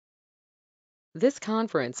This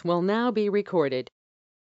conference will now be recorded.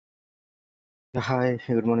 Hi,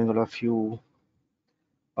 good morning, all of you.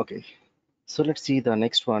 Okay, so let's see the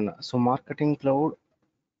next one. So, Marketing Cloud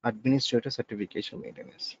Administrator Certification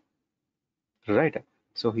Maintenance. Right.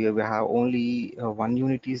 So, here we have only one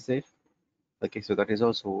unit is there. Okay, so that is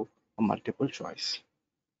also a multiple choice.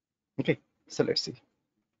 Okay, so let's see.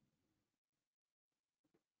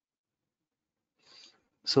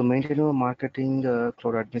 So, maintain a marketing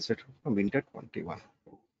cloud administrator from Winter 21.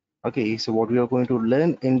 Okay, so what we are going to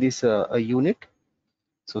learn in this unit.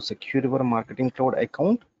 So, secure your marketing cloud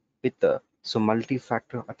account with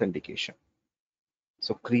multi-factor authentication.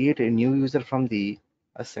 So, create a new user from the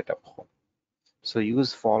setup home. So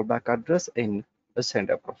use fallback address in a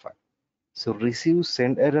sender profile. So receive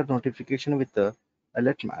send error notification with the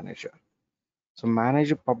alert manager. So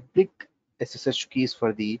manage public SSH keys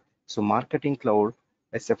for the marketing cloud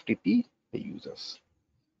Sftp users.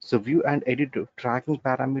 So view and edit tracking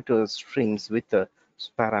parameters strings with the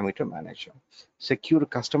parameter manager. Secure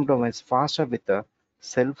custom domains faster with the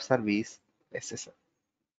self-service SSL.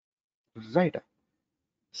 Right.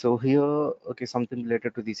 So here, okay, something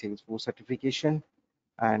related to the Salesforce certification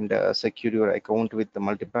and secure your account with the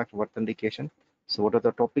multi-factor authentication. So what are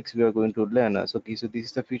the topics we are going to learn? So this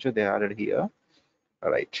is the feature they added here.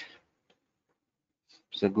 All right.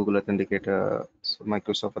 So Google Authenticator, so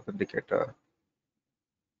Microsoft Authenticator.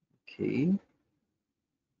 Okay.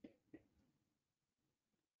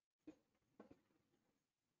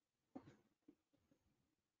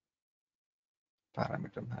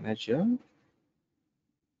 Parameter manager.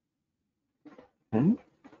 Hmm.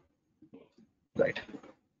 Right.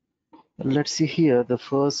 Let's see here. The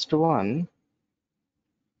first one.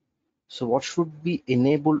 So what should be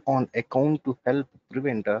enabled on account to help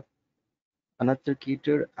prevent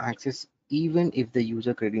unauthenticated access even if the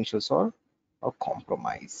user credentials are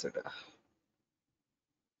compromised?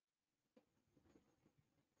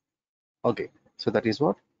 Okay, so that is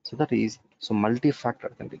what? So that is multi-factor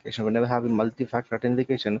authentication. Whenever having multi-factor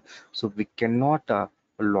authentication, so we cannot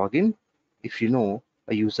log in if you know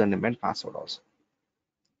a username and password also.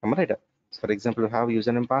 Am I right? So for example, we have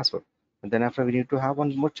username and password, and then after we need to have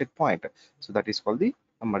one more checkpoint. So that is called the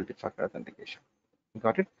multi-factor authentication.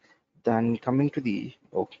 Got it? Then coming to the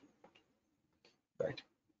right.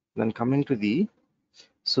 Then coming to the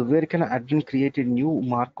where can admin create a new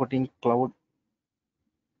marketing cloud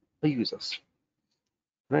users?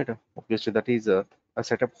 Right. Obviously, that is a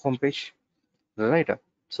setup homepage. Right.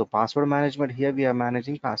 So password management, here we are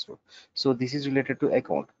managing password. So this is related to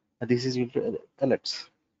account. This is related to alerts.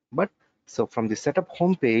 But so from the setup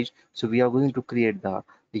homepage, so we are going to create the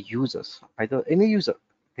users, either any user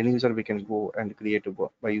we can go and create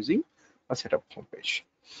by using a setup homepage.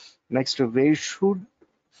 Next, where should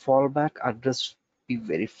fallback address be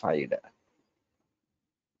verified?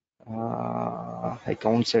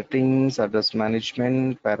 Account settings, address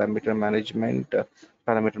management, parameter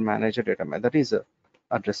manager, data that is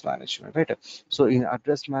address management, right? So in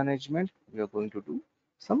address management, we are going to do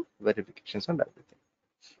some verifications and everything.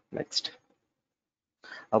 Next,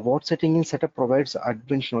 what setting in setup provides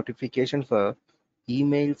admin notification for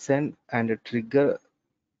email send and a trigger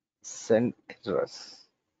send errors,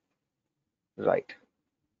 right?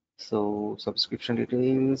 So subscription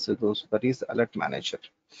details, so those that is alert manager,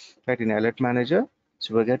 right? In alert manager,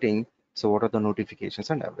 so we're getting what are the notifications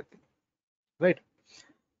and everything, right?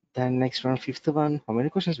 Then next one, fifth one, how many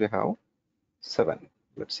questions we have? Seven.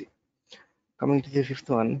 Let's see. Coming to the fifth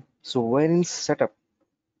one, so where in setup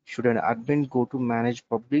should an admin go to manage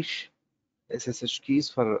publish SSH keys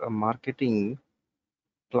for a marketing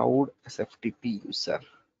cloud SFTP user,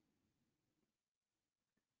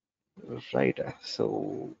 right?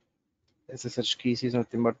 So SSH keys is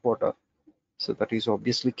nothing but what? So that is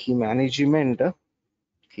obviously key management,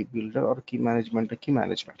 key builder or key management,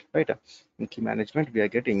 right? In key management, we are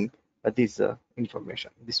getting this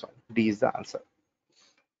information. This one, D is the answer.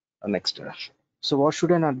 Next, so what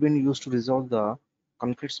should an admin use to resolve the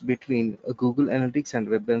conflicts between Google Analytics and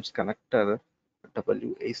WebEms connector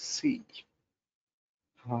WAC?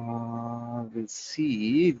 We'll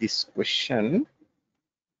see this question.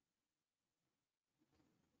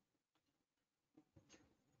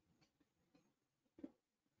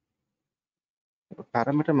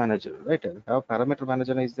 Parameter manager, right? Have parameter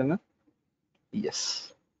manager is there?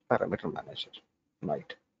 Yes, parameter manager,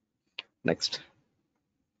 right? Next,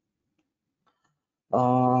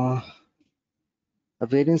 uh, a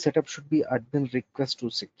variant setup should be admin request to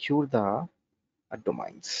secure the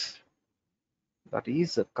domains. That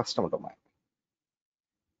is a custom domain,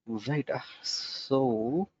 right?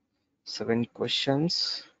 So 7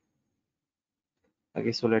 questions.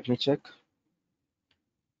 Okay, so let me check.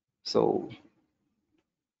 So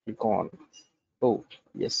click on, oh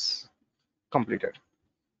yes, completed.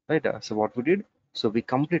 Right, so what we did, so we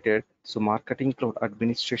completed marketing cloud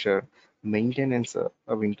administrator maintenance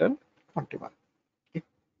winter 21. Okay,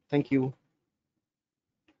 thank you.